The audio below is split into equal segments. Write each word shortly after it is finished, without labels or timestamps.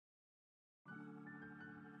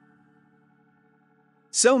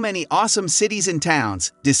So many awesome cities and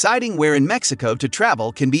towns, deciding where in Mexico to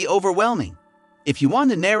travel can be overwhelming. If you want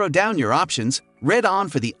to narrow down your options, read on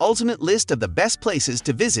for the ultimate list of the best places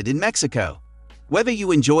to visit in Mexico. Whether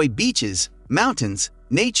you enjoy beaches, mountains,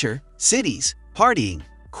 nature, cities, partying,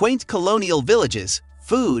 quaint colonial villages,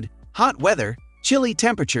 food, hot weather, chilly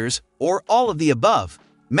temperatures, or all of the above,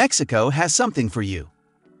 Mexico has something for you.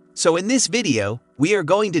 So in this video, we are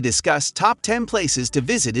going to discuss top 10 places to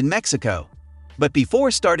visit in Mexico. But before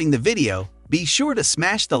starting the video, be sure to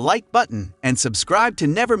smash the like button and subscribe to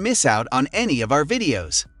never miss out on any of our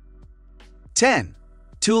videos. 10.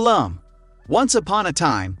 Tulum. Once upon a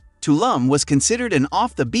time, Tulum was considered an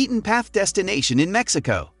off-the-beaten-path destination in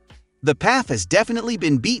Mexico. The path has definitely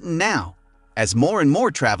been beaten now, as more and more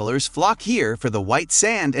travelers flock here for the white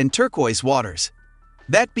sand and turquoise waters.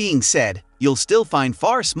 That being said, you'll still find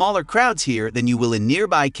far smaller crowds here than you will in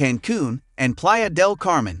nearby Cancun and Playa del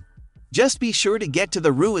Carmen. Just be sure to get to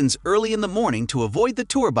the ruins early in the morning to avoid the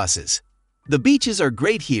tour buses. The beaches are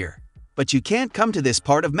great here, but you can't come to this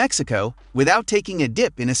part of Mexico without taking a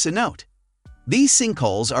dip in a cenote. These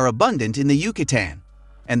sinkholes are abundant in the Yucatan,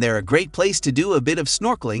 and they're a great place to do a bit of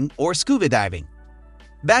snorkeling or scuba diving.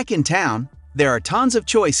 Back in town, there are tons of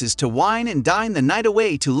choices to wine and dine the night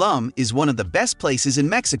away. Tulum is one of the best places in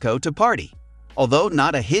Mexico to party. Although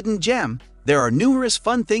not a hidden gem, there are numerous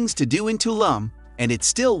fun things to do in Tulum, and it's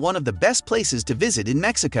still one of the best places to visit in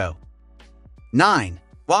Mexico. 9.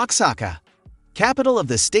 Oaxaca. Capital of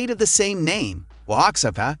the state of the same name,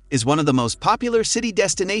 Oaxaca is one of the most popular city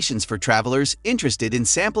destinations for travelers interested in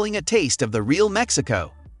sampling a taste of the real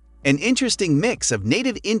Mexico. An interesting mix of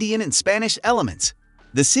native Indian and Spanish elements,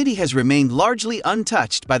 the city has remained largely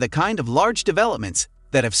untouched by the kind of large developments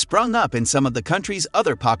that have sprung up in some of the country's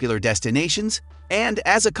other popular destinations, and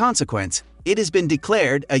as a consequence, it has been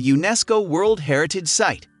declared a UNESCO World Heritage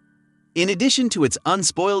Site. In addition to its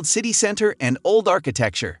unspoiled city center and old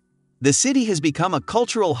architecture, the city has become a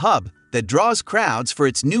cultural hub that draws crowds for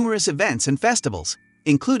its numerous events and festivals,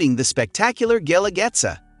 including the spectacular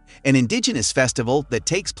Guelaguetza, an indigenous festival that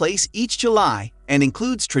takes place each July and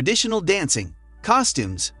includes traditional dancing,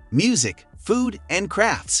 costumes, music, food, and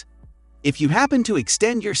crafts. If you happen to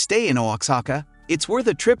extend your stay in Oaxaca, it's worth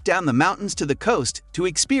a trip down the mountains to the coast to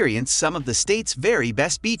experience some of the state's very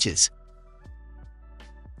best beaches.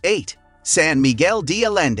 8. San Miguel de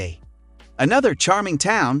Allende. Another charming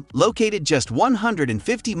town, located just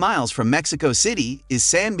 150 miles from Mexico City, is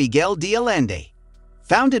San Miguel de Allende.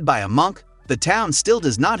 Founded by a monk, the town still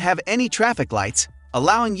does not have any traffic lights,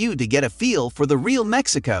 allowing you to get a feel for the real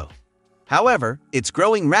Mexico. However, it's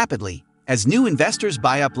growing rapidly as new investors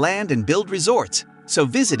buy up land and build resorts, so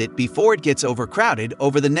visit it before it gets overcrowded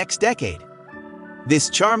over the next decade. This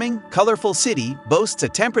charming, colorful city boasts a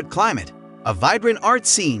temperate climate, a vibrant art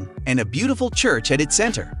scene, and a beautiful church at its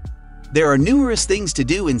center. There are numerous things to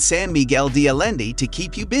do in San Miguel de Allende to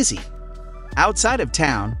keep you busy. Outside of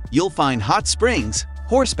town, you'll find hot springs,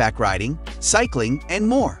 horseback riding, cycling, and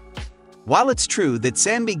more. While it's true that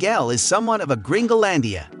San Miguel is somewhat of a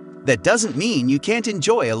gringolandia, that doesn't mean you can't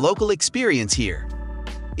enjoy a local experience here.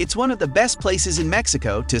 It's one of the best places in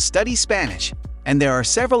Mexico to study Spanish, and there are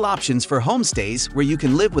several options for homestays where you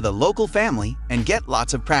can live with a local family and get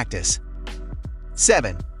lots of practice.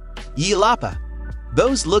 7. Yelapa.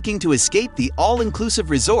 Those looking to escape the all-inclusive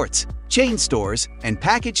resorts, chain stores, and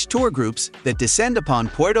package tour groups that descend upon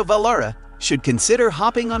Puerto Vallarta should consider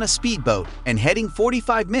hopping on a speedboat and heading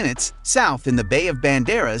 45 minutes south in the Bay of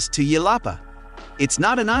Banderas to Yelapa. It's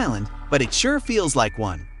not an island, but it sure feels like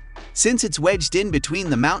one. Since it's wedged in between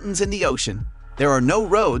the mountains and the ocean, there are no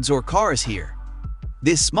roads or cars here.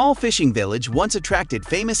 This small fishing village once attracted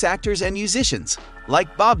famous actors and musicians,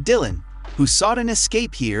 like Bob Dylan, who sought an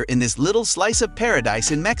escape here in this little slice of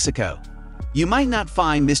paradise in Mexico. You might not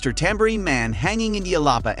find Mr. Tambourine Man hanging in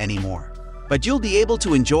Yelapa anymore, but you'll be able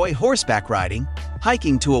to enjoy horseback riding,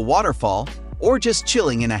 hiking to a waterfall, or just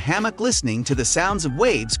chilling in a hammock listening to the sounds of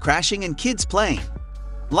waves crashing and kids playing.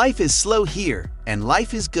 Life is slow here, and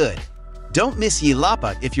life is good. Don't miss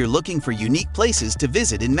Yelapa if you're looking for unique places to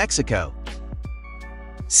visit in Mexico.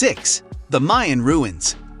 6. The Mayan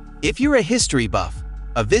Ruins. If you're a history buff,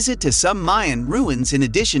 a visit to some Mayan ruins in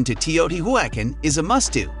addition to Teotihuacan is a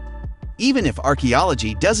must-do. Even if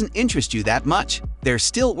archaeology doesn't interest you that much, they're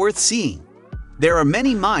still worth seeing. There are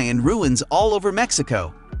many Mayan ruins all over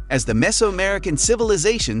Mexico, as the Mesoamerican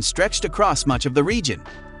civilization stretched across much of the region.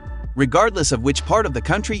 Regardless of which part of the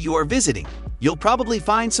country you are visiting, you'll probably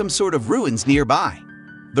find some sort of ruins nearby.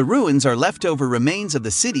 The ruins are leftover remains of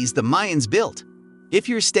the cities the Mayans built. If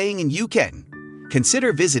you're staying in Yucatan,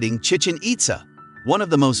 consider visiting Chichen Itza, one of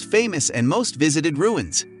the most famous and most visited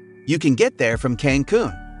ruins. You can get there from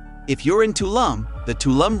Cancun. If you're in Tulum, the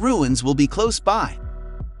Tulum ruins will be close by.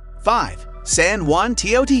 5. San Juan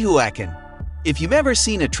Teotihuacan. If you've ever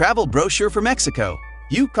seen a travel brochure for Mexico,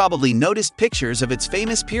 you probably noticed pictures of its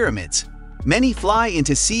famous pyramids. Many fly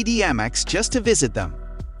into CDMX just to visit them.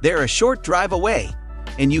 They're a short drive away,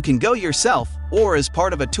 and you can go yourself or as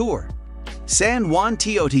part of a tour. San Juan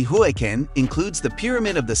Teotihuacan includes the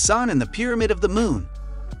Pyramid of the Sun and the Pyramid of the Moon.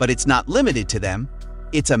 But it's not limited to them.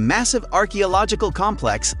 It's a massive archaeological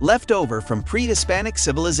complex left over from pre-Hispanic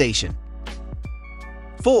civilization.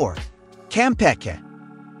 4. Campeche.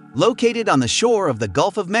 Located on the shore of the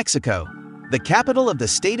Gulf of Mexico, the capital of the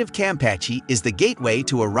state of Campeche is the gateway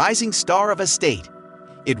to a rising star of a state.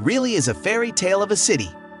 It really is a fairy tale of a city,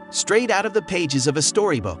 straight out of the pages of a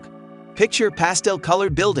storybook. Picture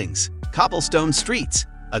pastel-colored buildings, cobblestone streets,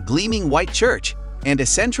 a gleaming white church, and a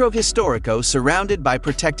Centro Histórico surrounded by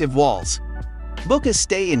protective walls. Book a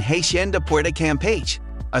stay in Hacienda Puerto Campeche,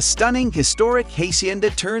 a stunning historic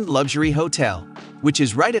hacienda-turned-luxury hotel, which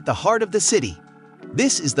is right at the heart of the city.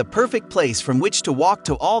 This is the perfect place from which to walk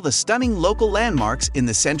to all the stunning local landmarks in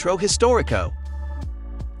the Centro Histórico.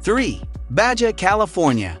 3. Baja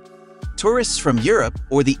California. Tourists from Europe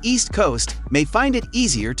or the East Coast may find it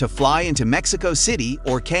easier to fly into Mexico City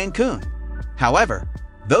or Cancun. However,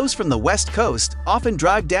 those from the West Coast often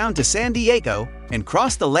drive down to San Diego and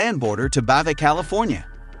cross the land border to Baja California.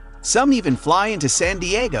 Some even fly into San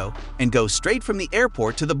Diego and go straight from the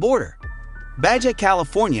airport to the border. Baja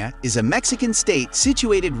California is a Mexican state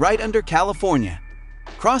situated right under California.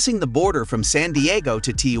 Crossing the border from San Diego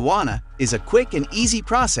to Tijuana is a quick and easy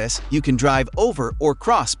process you can drive over or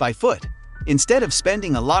cross by foot, instead of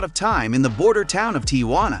spending a lot of time in the border town of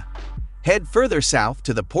Tijuana. Head further south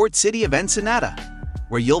to the port city of Ensenada,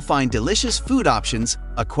 where you'll find delicious food options,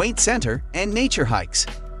 a quaint center, and nature hikes.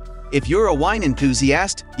 If you're a wine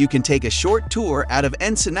enthusiast, you can take a short tour out of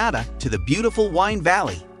Ensenada to the beautiful Wine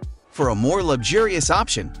Valley. For a more luxurious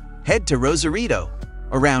option, head to Rosarito,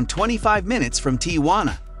 around 25 minutes from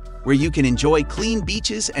Tijuana, where you can enjoy clean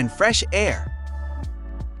beaches and fresh air.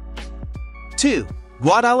 2.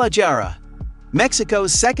 Guadalajara.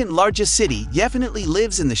 Mexico's second-largest city definitely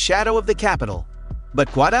lives in the shadow of the capital.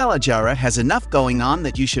 But Guadalajara has enough going on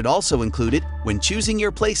that you should also include it when choosing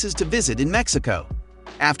your places to visit in Mexico.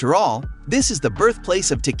 After all, this is the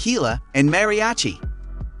birthplace of tequila and mariachi.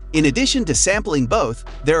 In addition to sampling both,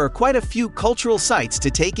 there are quite a few cultural sites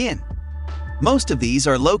to take in. Most of these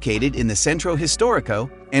are located in the Centro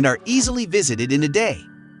Histórico and are easily visited in a day.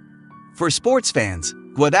 For sports fans,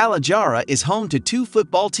 Guadalajara is home to 2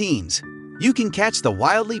 football teams. You can catch the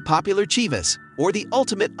wildly popular Chivas or the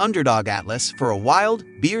ultimate underdog Atlas for a wild,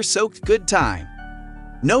 beer-soaked good time.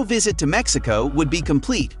 No visit to Mexico would be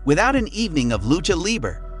complete without an evening of lucha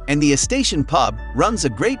libre, and the Estación Pub runs a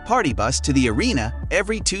great party bus to the arena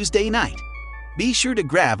every Tuesday night. Be sure to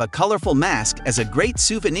grab a colorful mask as a great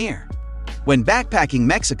souvenir. When backpacking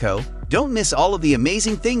Mexico, don't miss all of the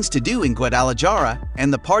amazing things to do in Guadalajara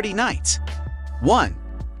and the party nights. 1.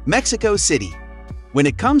 Mexico City. When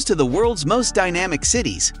it comes to the world's most dynamic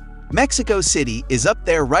cities, Mexico City is up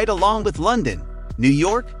there right along with London, New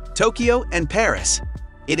York, Tokyo, and Paris.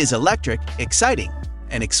 It is electric, exciting,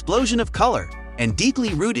 an explosion of color, and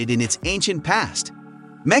deeply rooted in its ancient past.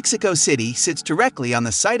 Mexico City sits directly on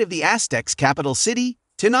the site of the Aztecs' capital city,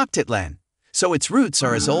 Tenochtitlan, so its roots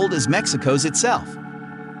are as old as Mexico's itself.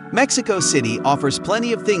 Mexico City offers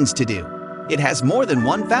plenty of things to do. It has more than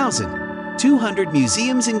 1,200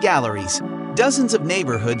 museums and galleries, dozens of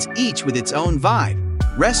neighborhoods each with its own vibe,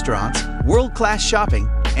 restaurants, world-class shopping,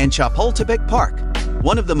 and Chapultepec Park,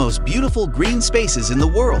 one of the most beautiful green spaces in the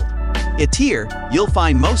world. Here, you'll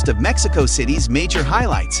find most of Mexico City's major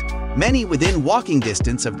highlights, many within walking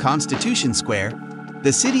distance of Constitution Square,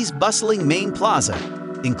 the city's bustling main plaza,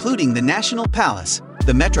 including the National Palace,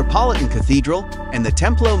 the Metropolitan Cathedral, and the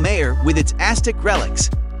Templo Mayor with its Aztec relics.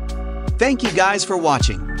 Thank you guys for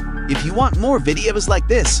watching. If you want more videos like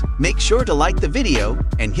this, make sure to like the video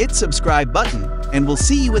and hit subscribe button, and we'll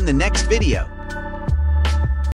see you in the next video.